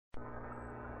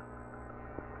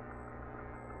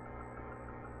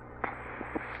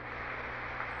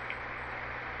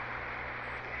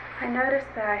notice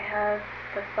that I have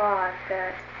the thought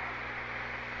that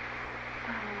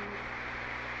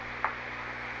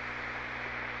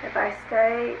if I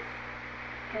stay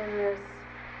in this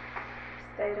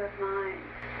state of mind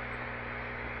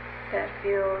that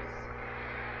feels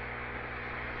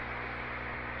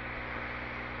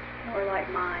more like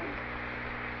mind,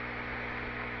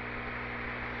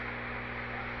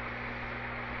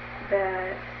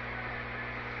 that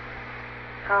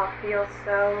I'll feel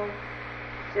so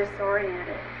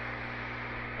disoriented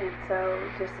and so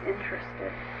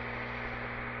disinterested.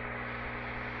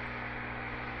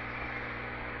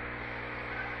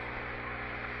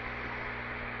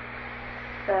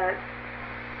 That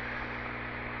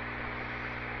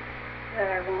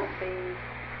I won't be,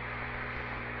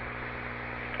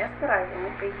 I guess that I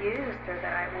won't be used, or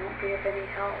that I won't be of any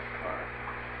help,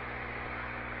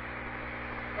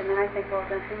 and then I think, well,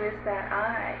 then who is that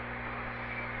I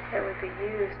that would be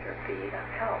used or be of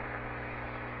help?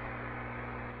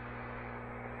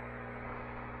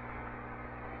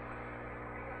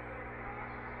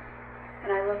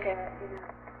 And I look at,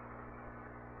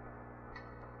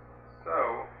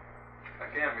 So,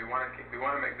 again, we want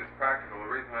to make this practical. The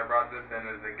reason I brought this in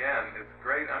is, again, it's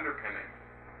great underpinning.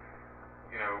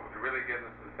 It really gives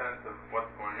us a sense of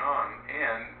what's going on,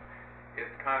 and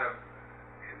it's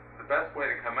the best way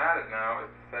to come at it now is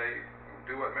to say,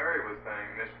 do what Mary was saying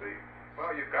initially.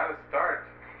 Well, you've got to start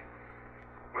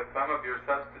with some of your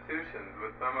substitutions,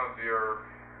 with some of your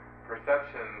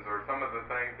perceptions, or some of the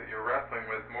things that you're wrestling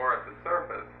with more at the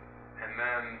surface, and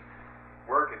then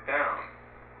work it down.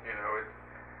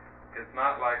 It's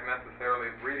not like necessarily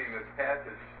reading this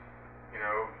passage,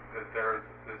 that there's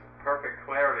this perfect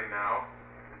clarity now.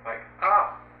 It's like,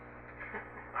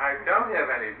 I don't have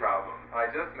any problems.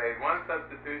 I just made one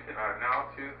substitution. I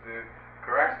now choose the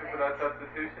correction for that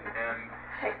substitution, and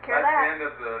that's the end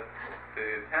of the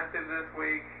intensive this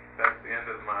week. That's the end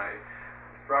of my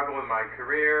struggle with my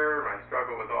career, my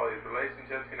struggle with all these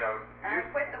relationships. I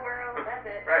quit the world. That's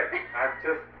it. Right. I've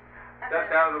just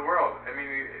stepped out of the world. I mean,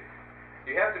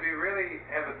 you have to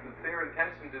have a sincere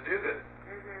intention to do this.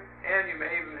 And you may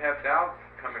even have doubts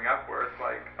coming up where it's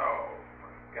like, oh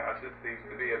my gosh, this seems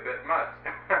to be a bit much.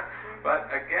 But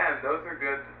again, those are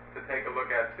good to take a look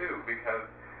at too, because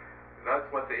that's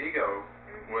what the ego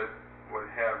would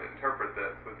have interpret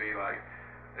this, would be like,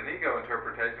 an ego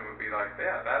interpretation would be like,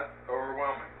 yeah, that's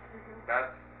overwhelming. That's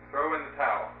throw in the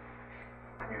towel.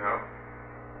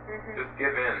 Just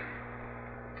give in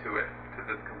to it, to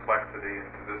this complexity and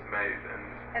to this maze.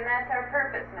 And that's our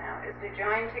purpose now, is to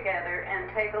join together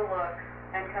and take a look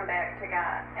and come back to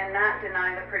God, and not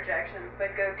deny the projections,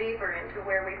 but go deeper into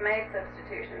where we've made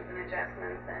substitutions and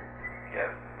adjustments,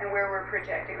 and where we're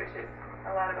projecting, which is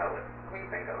a lot about what we've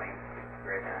been going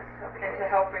through now. And to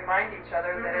help remind each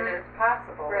other that it is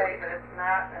possible, right, that it's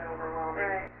not an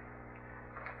overwhelming. Right.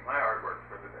 My artwork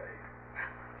for the day.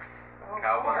 Oh,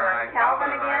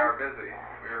 Calvin and I are busy.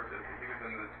 We were busy. He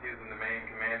was in the main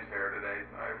command chair today,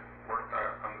 so I worked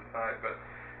on the side, but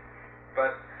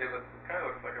it kind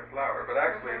of looks like a flower. But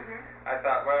actually, I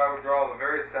thought, well, I would draw the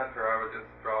very center. I would just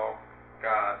draw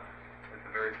God at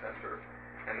the very center,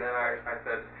 and then I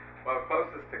said, well,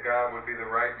 closest to God would be the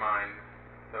right mind.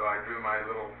 So I drew my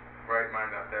little right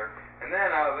mind up there, and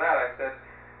then out of that, I said,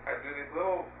 I drew these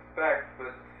little specks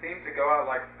that seemed to go out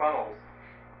like funnels.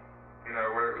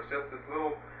 Where it was just this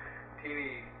little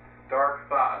teeny dark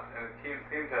thought, and it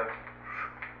seemed to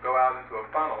go out into a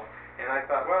funnel. And I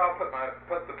thought, well, I'll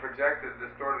put the projected,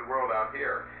 distorted world out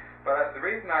here. But the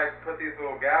reason I put these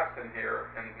little gaps in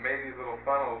here and made these little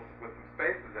funnels with some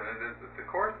spaces in it is that the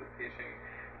Course is teaching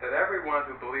that everyone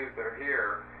who believes they're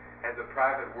here has a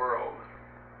private world,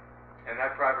 and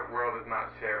that private world is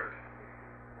not shared.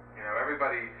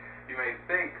 Everybody, you may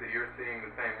think that you're seeing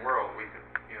the same world.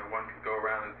 One could go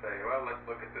around and say, well, let's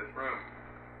look at this room.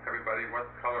 Everybody, what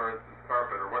color is this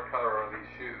carpet, or what color are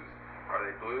these shoes? Are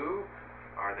they blue?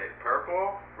 Are they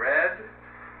purple? Red?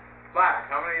 Black?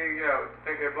 How many,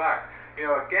 think they're black?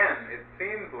 Again, it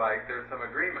seems like there's some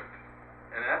agreement.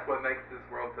 And that's what makes this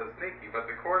world so sneaky.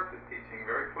 But the Course is teaching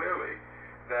very clearly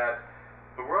that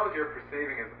the world you're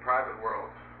perceiving is a private world.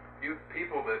 You've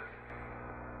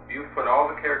put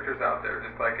all the characters out there,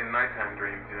 just like in nighttime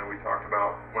dreams. We talked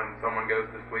about when someone goes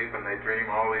to sleep and they dream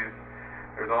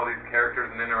there's all these characters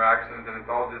and interactions, and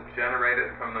it's all just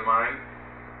generated from the mind.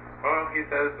 Well, he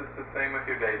says it's the same with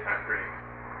your daytime dreams.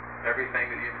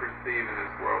 Everything that you perceive in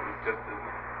this world is just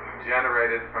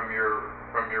generated from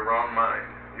your wrong mind.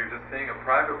 You're just seeing a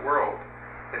private world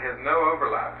that has no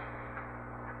overlap.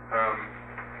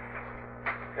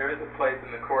 There is a place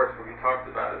in the Course where he talks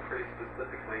about it pretty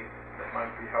specifically that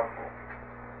might be helpful.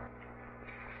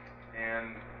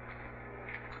 and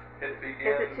it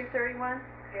begins. Is it 231?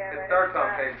 Yeah, It right starts at the on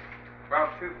top. page around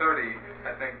 230.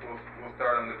 I think we'll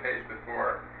start on the page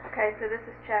before. Okay, so this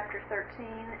is chapter 13,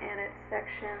 and it's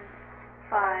section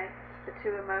 5, the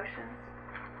two emotions.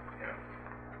 Yeah.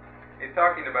 He's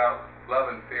talking about love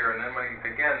and fear, and then when he,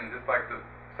 again, just like the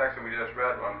section we just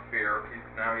read on fear,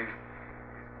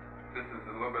 this is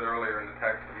a little bit earlier in the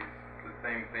text, but he's the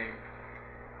same theme.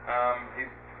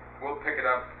 We'll pick it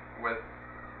up with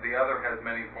the other has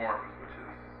many forms, which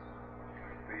is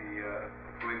I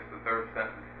believe it's the third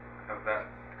sentence of that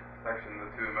section, the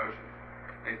two emotions.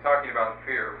 And he's talking about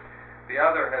fear. The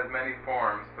other has many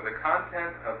forms, for the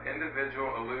content of individual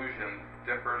illusions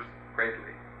differs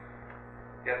greatly.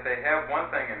 Yet they have one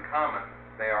thing in common: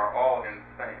 they are all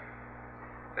insane.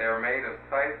 They are made of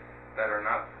sights that are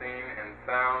not seen and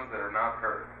sounds that are not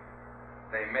heard.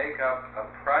 They make up a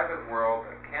private world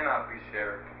that cannot be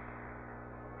shared,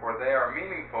 for they are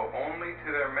meaningful only to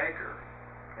their maker,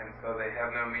 and so they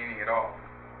have no meaning at all.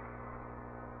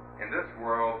 In this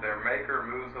world, their maker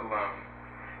moves alone,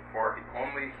 for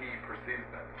only he perceives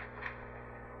them.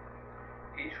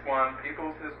 Each one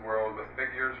peoples his world with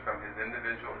figures from his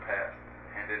individual past,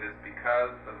 and it is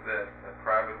because of this that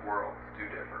private worlds do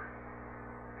differ.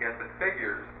 Yet the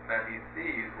figures that he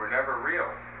sees were never real,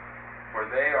 for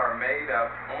they are made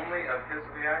up only of his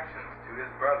reactions to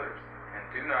his brothers, and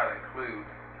do not include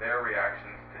their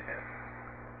reactions to him.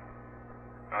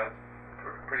 Now, it's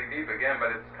pretty deep again, but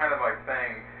it's kind of like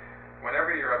saying,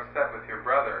 whenever you're upset with your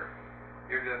brother,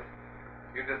 you're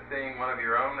just seeing one of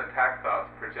your own attack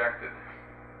thoughts projected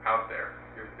out there.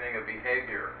 You're seeing a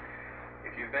behavior.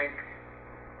 If you think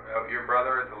of your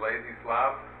brother as a lazy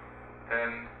slob,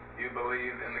 then you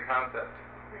believe in the concept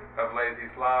of lazy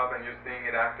slob, and you're seeing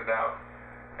it acted out,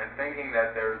 and thinking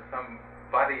that there's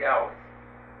somebody else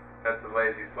that's a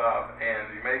lazy slob, and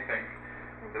you may think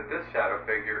that this shadow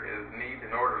figure is neat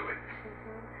and orderly,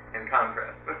 in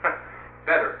contrast.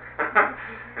 Better.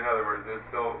 In other words, there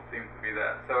still seems to be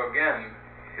that. So again,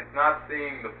 it's not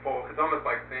seeing the full, it's almost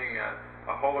like seeing a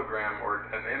hologram or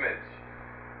an image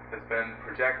that's been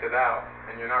projected out,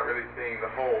 and you're not really seeing the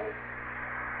whole.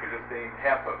 You're just seeing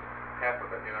half of it.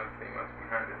 You're not seeing what's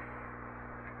behind it.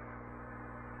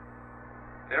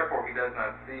 Therefore, he does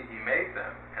not see he made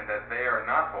them, and that they are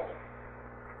not whole.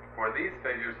 For these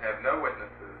figures have no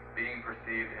witnesses, being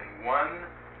perceived in one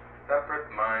separate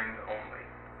mind only.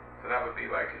 So that would be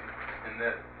like in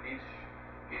this,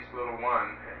 each little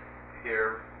one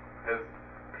here has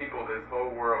peopled his whole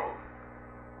world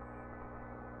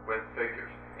with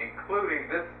figures, including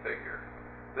this figure.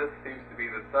 This seems to be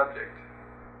the subject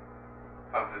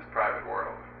of this private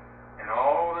world. And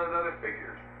all those other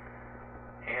figures,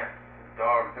 ants,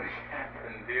 dogs, and cats,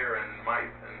 and deer, and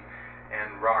mice, and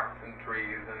rocks, and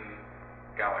trees, and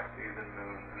galaxies, and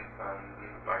moons, and suns,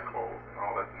 and black holes, and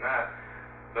all this and that,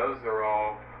 those are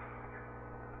all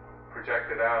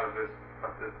projected out of this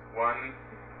one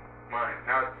mind.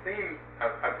 Now it seems,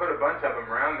 I put a bunch of them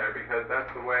around there because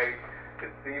that's the way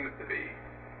it seems to be.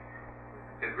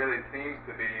 It really seems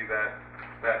to be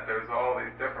that there's all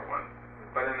these different ones.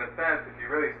 But in a sense, if you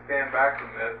really stand back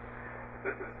from this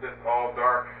is just all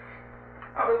dark.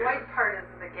 So the white part is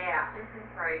the gap,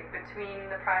 right, between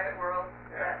the private world.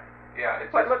 Yeah,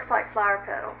 it's What just, looks like flower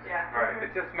petals. Yeah. right.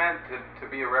 It's just meant to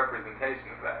be a representation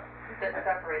of that. That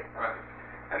separates them. Right.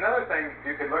 Another thing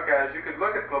you could look at is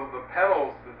the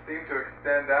petals that seem to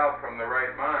extend out from the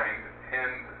right mind.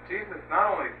 And Jesus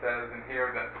not only says in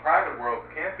here that private worlds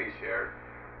can't be shared,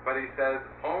 but he says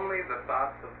only the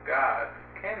thoughts of God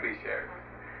can be shared.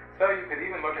 So you could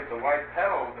even look at the white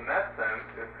petals in that sense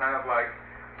as kind of like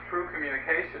true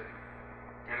communication,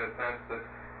 in a sense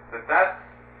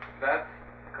that's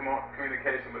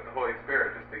communication with the Holy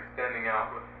Spirit, just extending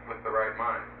out with the right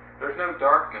mind. There's no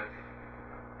darkness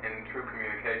in true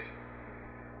communication.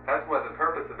 That's what the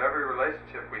purpose of every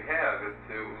relationship we have is,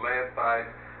 to lay aside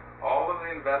all of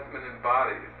the investment in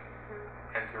bodies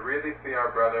and to really see our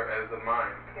brother as a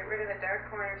mind. Get rid of the dark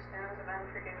cornerstones of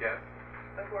unforgiveness. Yes.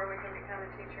 Before we can become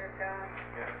a teacher of God.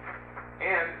 Yes.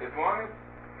 And as long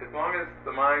as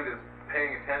the mind is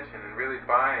paying attention and really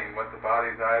buying what the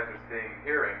body's eyes are seeing and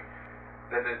hearing,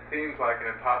 then it seems like an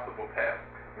impossible task.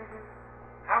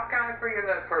 How can I forgive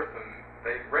that person?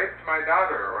 They raped my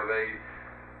daughter, or they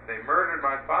murdered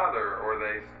my father, or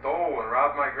they stole and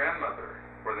robbed my grandmother,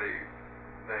 or they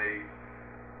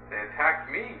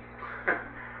attacked me,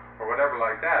 or whatever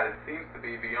like that. It seems to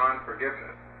be beyond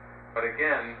forgiveness. But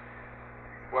again,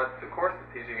 what the Course is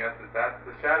teaching us is that's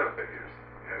the shadow figures.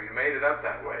 You made it up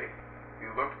that way.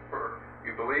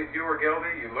 You believed you were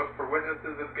guilty, you looked for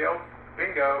witnesses of guilt,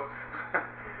 bingo.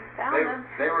 Found them.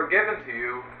 They were given to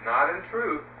you not in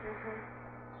truth,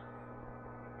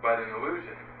 but in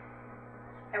illusion.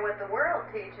 And what the world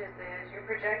teaches is your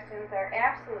projections are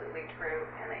absolutely true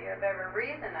and that you have every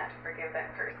reason not to forgive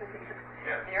that person.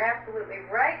 Yes. And you're absolutely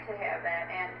right to have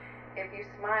that. And if you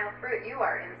smile through it, you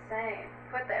are insane.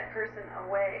 Put that person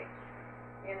away.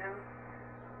 You know?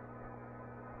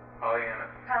 Pollyanna.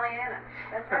 Pollyanna.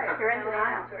 That's right. You're in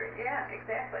denial. Story. Yeah,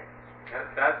 exactly.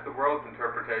 That's the world's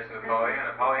interpretation of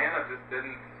Pollyanna. Pollyanna just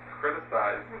didn't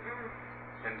criticize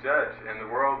and judge. In the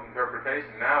world's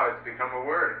interpretation, now it's become a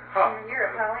word.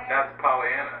 You're a Pollyanna. That's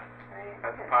Pollyanna. Right.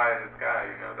 That's pie in the sky.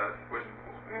 You know, that's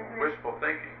wishful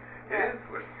thinking. It is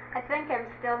wishful. I think I'm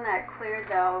still not clear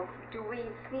though. Do we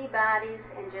see bodies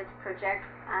and just project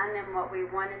on them what we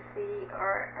want to see,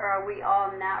 or are we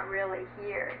all not really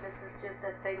here? This is just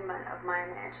a figment of my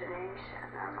imagination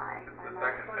or my The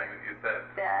second thing that you said.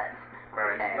 that.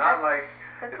 Right. Okay, It's not like.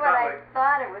 That's It's what not I like,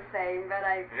 thought it was saying, but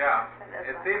I. yeah, that's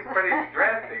it not- seems pretty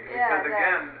drastic Yeah, because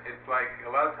again, it's like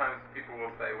a lot of times people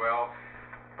will say, well,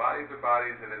 bodies are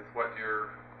bodies, and it's what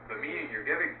the meaning you're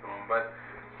giving to them,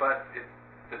 but it's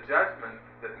the judgment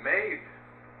that made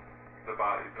the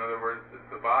bodies. In other words,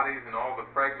 the bodies and all the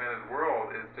fragmented world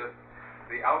is just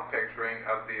the outpicturing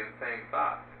of the insane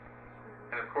thoughts.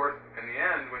 And of course, in the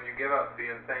end, when you give up the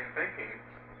insane thinking,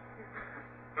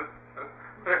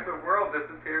 the world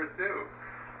disappears too.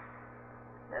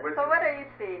 So what are you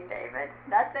seeing, David?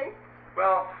 Nothing?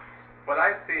 Well, what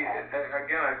I see,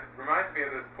 again, it reminds me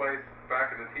of this place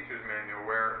back in the teacher's manual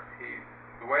where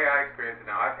the way I experience it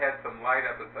now, I've had some light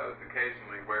episodes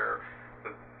occasionally where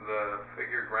the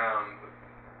figure ground,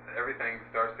 everything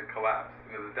starts to collapse.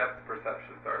 You know, the depth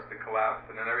perception starts to collapse,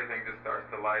 and then everything just starts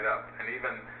to light up. And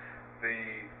even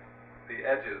the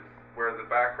edges where the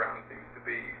background seems to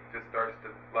be just starts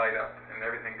to light up, and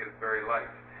everything gets very light.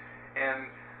 And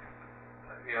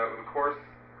you know, the Course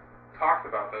talks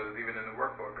about those even in the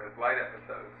workbook as light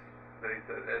episodes. That he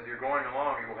says, as you're going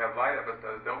along, you will have light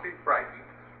episodes. Don't be frightened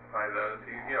by those.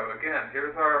 You know, again,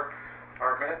 here's our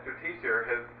master teacher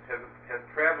has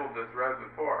traveled this road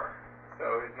before,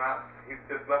 so he's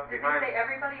just left Did behind he say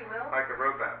everybody will? like a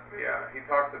roadmap. Yeah, he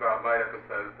talks about light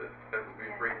episodes that will be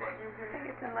frequent. I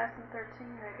think it's in lesson 13,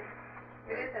 maybe.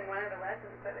 It is in one of the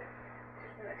lessons, but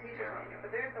it's in the teacher's manual. But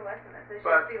there's a lesson that says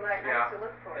But, you'll see light yeah, nice to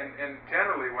look for. and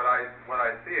generally what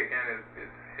I see again is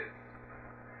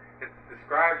it's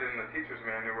described in the teacher's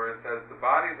manual where it says the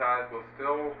body's eyes will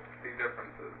still see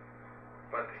differences,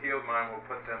 but the healed mind will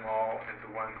put them all into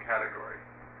one category.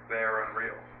 They are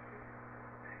unreal.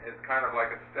 It's kind of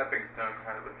like a stepping stone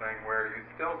kind of a thing where you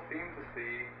still seem to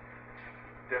see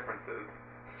differences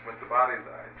with the body's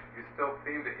eyes. You still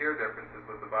seem to hear differences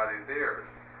with the body's ears.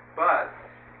 But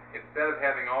instead of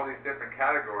having all these different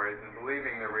categories and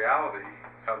believing the reality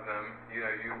of them, you know,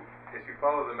 as you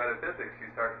follow the metaphysics, you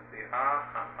start to see,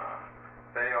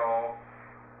 they all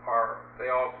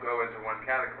go into one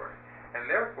category. And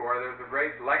therefore, there's a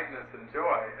great lightness and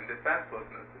joy and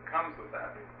defenselessness that comes with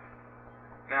that.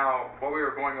 Now, what we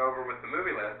were going over with the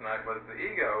movie last night was the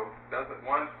ego doesn't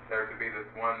want there to be this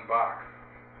one box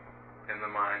in the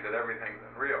mind that everything's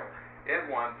unreal. It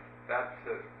wants that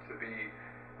to be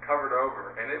covered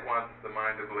over, and it wants the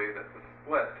mind to believe that the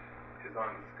split is on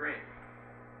the screen.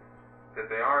 That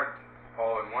they aren't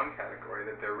all in one category,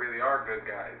 that there really are good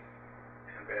guys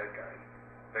and bad guys.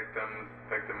 Victims,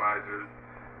 victimizers.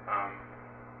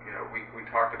 You know, we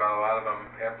talked about a lot of them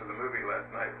after the movie last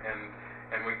night, and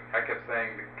I kept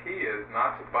saying the key is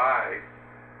not to buy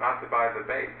the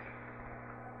bait,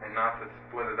 and not to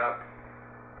split it up.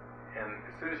 And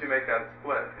as soon as you make that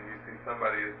split, and you see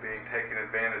somebody is being taken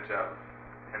advantage of,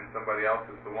 and somebody else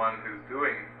is the one who's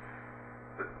doing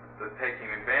the taking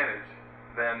advantage,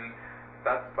 then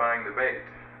that's buying the bait.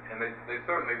 And they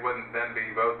certainly wouldn't then be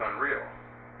both unreal.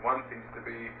 One seems to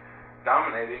be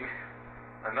dominating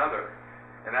another,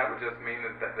 and that would just mean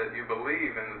that you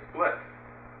believe in the split,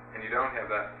 and you don't have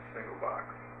that single box.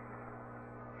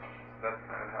 That's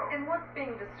kind of how. And what's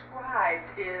being described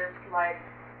is like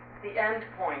the end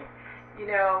point. You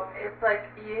know, it's like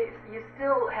you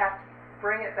still have to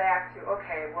bring it back to,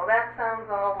 okay, well that sounds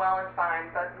all well and fine,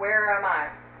 but where am I?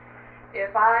 If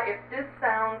this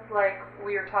sounds like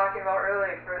we were talking about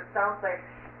earlier, it sounds like,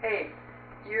 hey,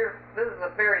 this is a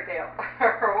fairy tale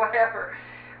or whatever,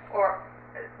 or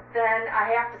then I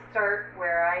have to start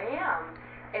where I am,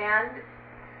 and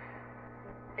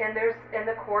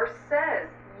the Course says,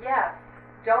 yes,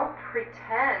 don't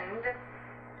pretend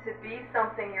to be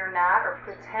something you're not, or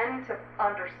pretend to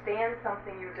understand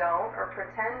something you don't, or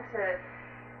pretend to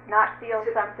Not feel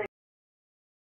something